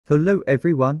Hello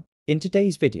everyone. In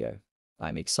today's video,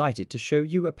 I'm excited to show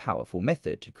you a powerful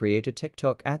method to create a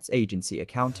TikTok ads agency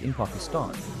account in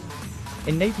Pakistan,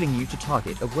 enabling you to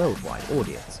target a worldwide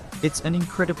audience. It's an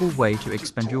incredible way to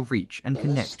expand your reach and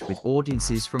connect with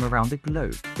audiences from around the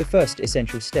globe. The first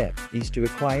essential step is to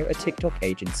acquire a TikTok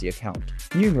agency account.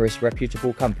 Numerous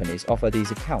reputable companies offer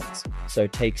these accounts, so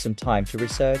take some time to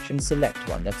research and select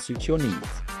one that suits your needs.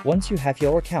 Once you have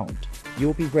your account,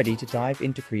 you'll be ready to dive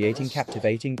into creating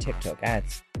captivating TikTok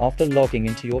ads. After logging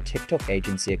into your TikTok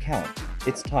agency account,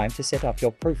 it's time to set up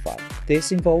your profile.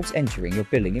 This involves entering your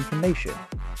billing information,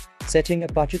 setting a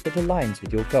budget that aligns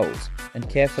with your goals, and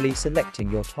carefully selecting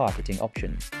your targeting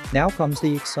options. Now comes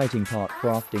the exciting part: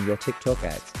 crafting your TikTok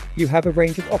ads. You have a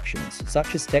range of options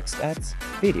such as text ads,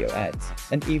 video ads,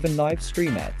 and even live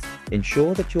stream ads.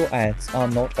 Ensure that your ads are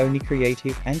not only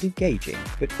creative and engaging,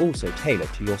 but also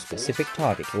tailored to your specific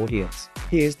target audience.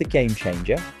 Here's the game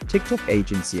changer. TikTok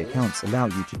agency accounts allow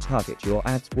you to target your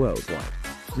ads worldwide,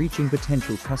 reaching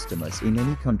potential customers in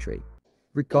any country,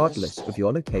 regardless of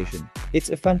your location. It's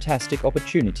a fantastic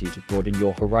opportunity to broaden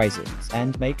your horizons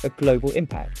and make a global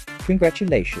impact.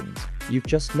 Congratulations! You've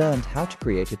just learned how to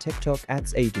create a TikTok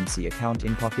ads agency account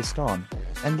in Pakistan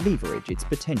and leverage its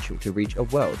potential to reach a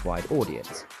worldwide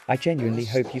audience. I genuinely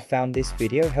hope you found this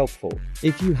video helpful.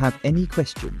 If you have any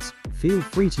questions, feel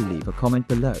free to leave a comment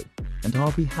below, and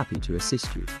I'll be happy to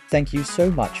assist you. Thank you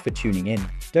so much for tuning in.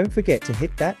 Don't forget to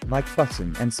hit that like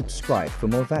button and subscribe for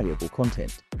more valuable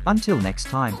content. Until next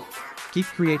time, keep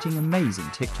creating amazing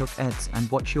TikTok ads and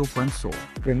watch your brand soar.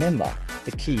 Remember,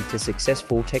 the key to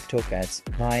successful TikTok ads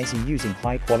lies in using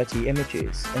high-quality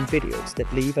images and videos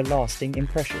that leave a lasting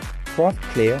impression. Craft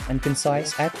clear and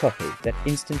concise ad copy that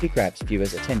instantly grabs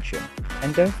viewers' attention.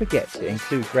 And don't forget to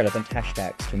include relevant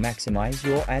hashtags to maximize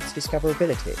your ad's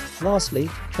discoverability. Lastly,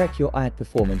 track your ad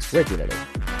performance regularly,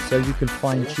 so you can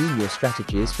fine-tune your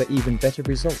strategies for even better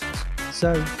results.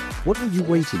 So, what are you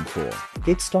waiting for?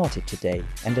 Get started today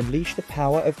and unleash the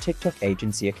power of TikTok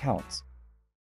agency accounts.